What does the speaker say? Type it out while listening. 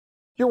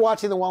You're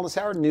watching the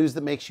Wellness Hour, news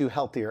that makes you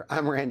healthier.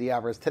 I'm Randy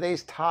Alvarez.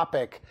 Today's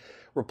topic,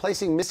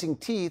 replacing missing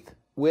teeth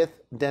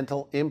with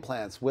dental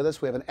implants. With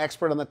us, we have an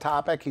expert on the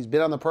topic. He's been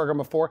on the program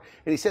before,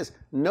 and he says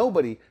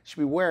nobody should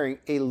be wearing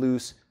a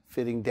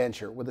loose-fitting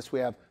denture. With us,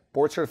 we have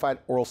board-certified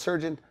oral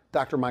surgeon,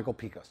 Dr. Michael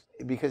Pikos.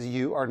 Because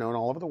you are known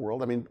all over the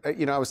world. I mean,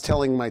 I was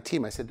telling my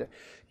team, I said,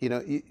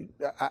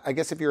 I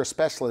guess if you're a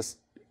specialist,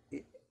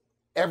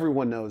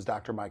 everyone knows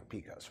Dr. Michael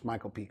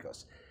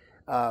Pikos.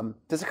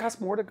 Does it cost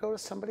more to go to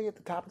somebody at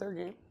the top of their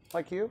game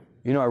like you?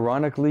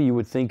 Ironically, you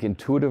would think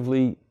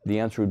intuitively the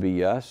answer would be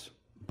yes,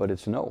 but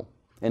it's no.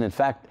 And in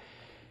fact,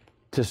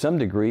 to some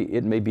degree,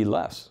 it may be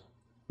less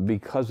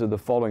because of the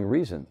following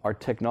reason. Our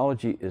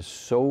technology is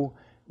so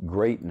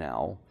great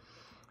now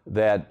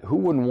that who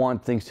wouldn't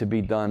want things to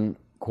be done,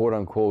 quote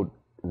unquote,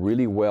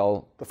 really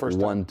well the first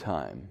one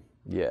time?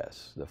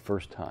 Yes, the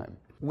first time.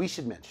 We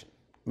should mention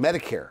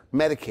Medicare,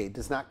 Medicaid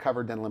does not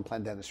cover dental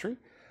implant dentistry.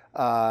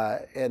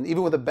 And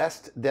even with the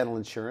best dental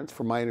insurance,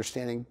 from my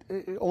understanding,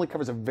 it only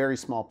covers a very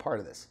small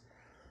part of this.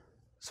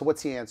 So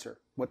what's the answer?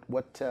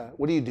 What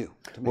do you do?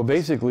 Well,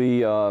 basically,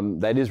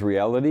 that is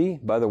reality,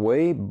 by the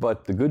way,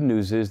 but the good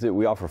news is that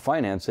we offer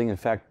financing. In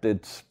fact,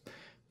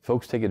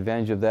 folks take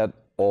advantage of that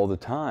all the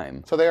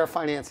time. So they are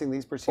financing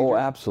these procedures? Oh,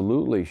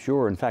 absolutely,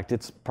 sure. In fact,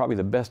 it's probably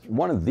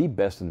one of the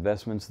best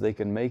investments they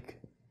can make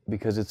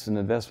because it's an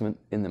investment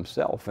in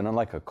themselves. And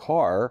unlike a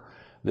car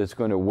that's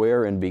going to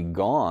wear and be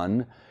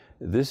gone,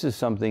 this is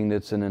something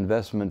that's an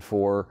investment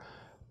for,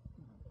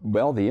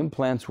 well, the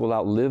implants will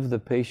outlive the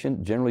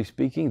patient, generally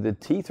speaking. The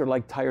teeth are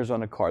like tires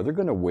on a car. They're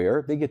going to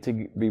wear, they get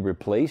to be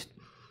replaced,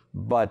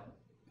 but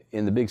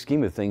in the big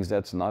scheme of things,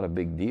 that's not a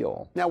big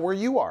deal. Now, where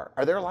you are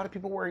there a lot of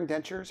people wearing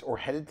dentures or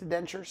headed to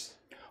dentures?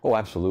 Oh,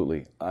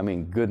 absolutely. I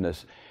mean,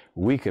 goodness,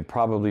 we could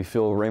probably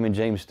fill Raymond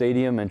James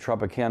Stadium and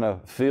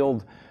Tropicana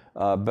Field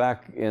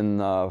back in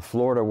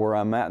Florida, where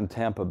I'm at in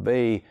Tampa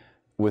Bay,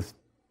 with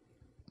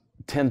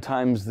 10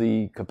 times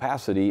the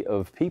capacity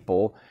of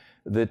people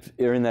that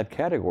are in that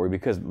category,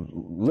 because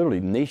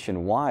literally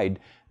nationwide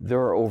there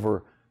are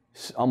over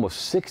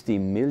almost 60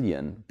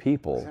 million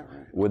people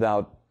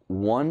without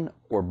one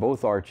or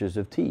both arches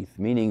of teeth,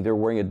 meaning they're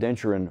wearing a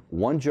denture in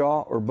one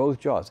jaw or both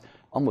jaws.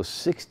 Almost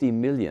 60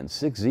 million,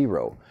 60.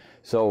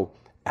 So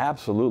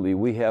absolutely,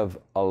 we have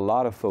a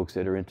lot of folks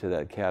that are into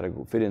that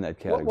category, fit in that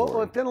category.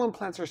 Well, if dental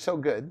implants are so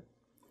good,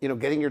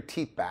 getting your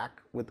teeth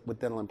back with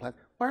dental implants,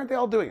 why aren't they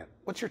all doing it?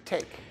 What's your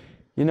take?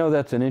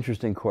 That's an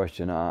interesting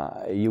question.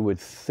 You would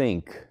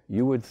think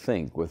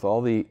with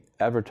all the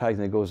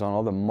advertising that goes on,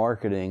 all the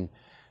marketing,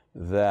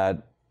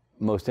 that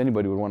most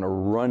anybody would want to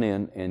run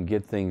in and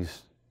get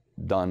things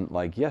done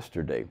like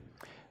yesterday.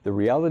 The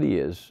reality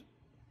is,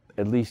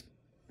 at least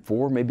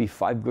 4, maybe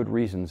 5 good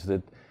reasons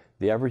that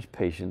the average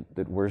patient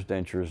that wears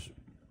dentures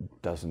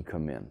doesn't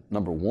come in.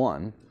 Number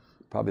one,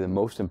 probably the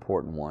most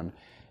important one,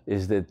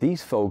 is that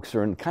these folks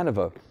are in kind of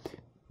a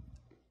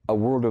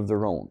world of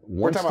their own.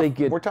 We're talking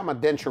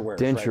about denture wearers.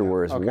 Denture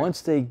wearers. Okay.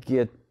 Once they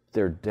get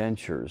their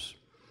dentures,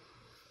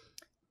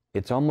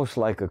 it's almost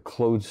like a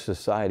closed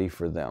society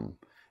for them.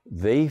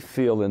 They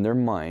feel in their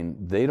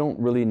mind they don't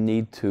really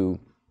need to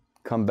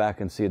come back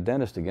and see a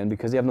dentist again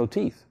because they have no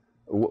teeth.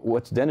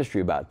 What's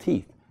dentistry about?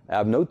 Teeth. I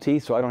have no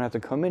teeth, so I don't have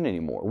to come in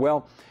anymore.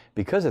 Well,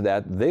 because of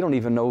that, they don't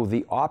even know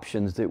the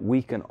options that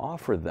we can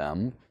offer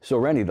them. So,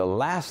 Randy, the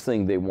last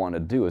thing they want to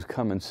do is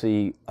come and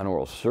see an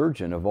oral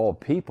surgeon of all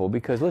people,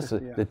 because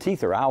listen, Yeah. The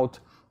teeth are out.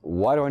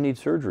 Why do I need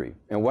surgery?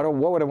 And what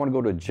would I want to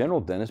go to a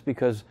general dentist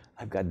because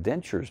I've got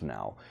dentures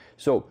now?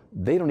 So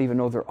they don't even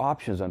know their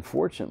options,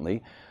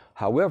 unfortunately.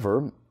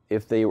 However,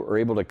 if they were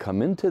able to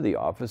come into the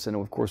office, and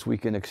of course we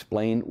can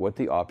explain what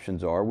the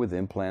options are with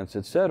implants,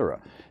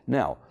 etc.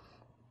 Now,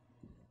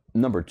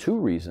 number 2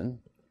 reason,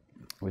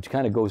 which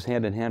kind of goes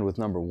hand in hand with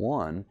number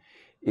 1,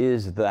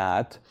 is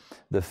that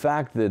the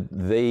fact that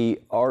they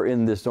are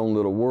in this own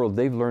little world,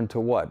 they've learned to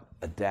what?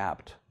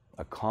 Adapt,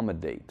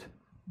 accommodate.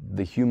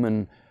 The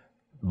human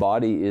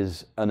body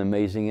is an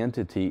amazing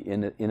entity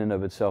in and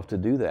of itself to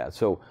do that.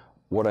 So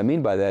what I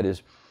mean by that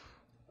is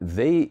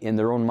they, in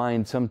their own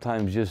mind,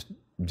 sometimes just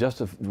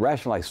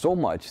rationalize so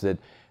much that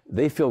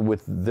they feel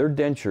with their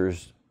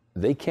dentures,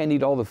 they can't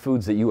eat all the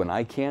foods that you and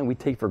I can. We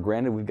take for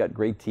granted we've got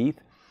great teeth.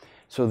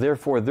 So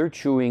therefore, they're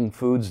chewing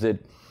foods that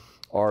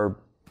are,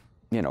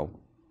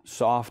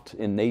 soft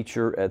in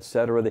nature,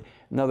 etc.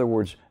 In other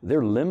words,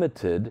 they're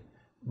limited,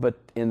 but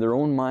in their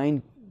own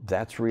mind,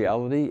 that's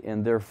reality,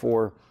 and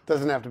therefore...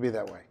 Doesn't have to be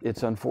that way.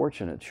 It's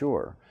unfortunate,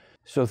 sure.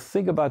 So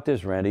think about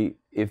this, Randy.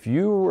 If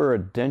you were a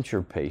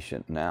denture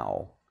patient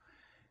now,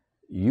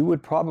 you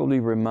would probably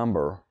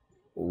remember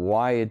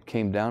why it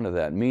came down to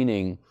that,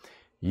 meaning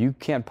you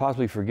can't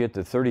possibly forget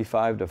the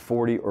 35 to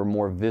 40 or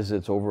more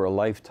visits over a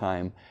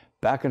lifetime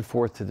back and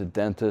forth to the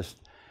dentist,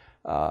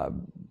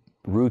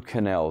 root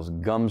canals,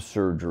 gum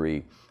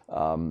surgery,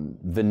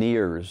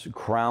 veneers,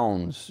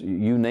 crowns,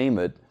 you name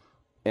it,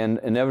 and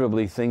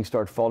inevitably things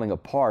start falling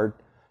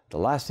apart. The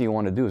last thing you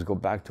want to do is go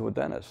back to a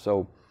dentist.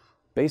 So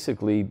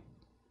basically,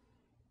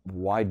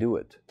 why do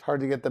it? It's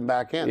hard to get them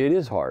back in. It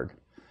is hard.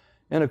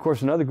 And of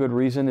course, another good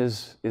reason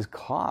is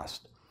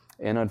cost.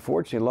 And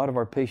unfortunately, a lot of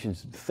our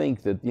patients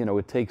think that, you know,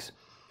 it takes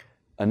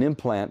an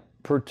implant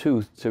per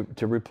tooth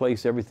to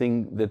replace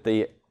everything that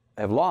they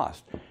have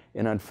lost.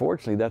 And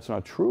unfortunately, that's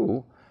not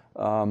true.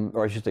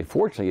 Or I should say,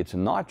 fortunately, it's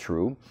not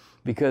true,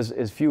 because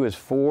as few as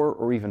 4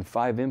 or even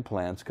 5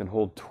 implants can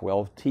hold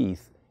 12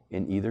 teeth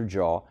in either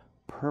jaw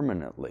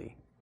permanently.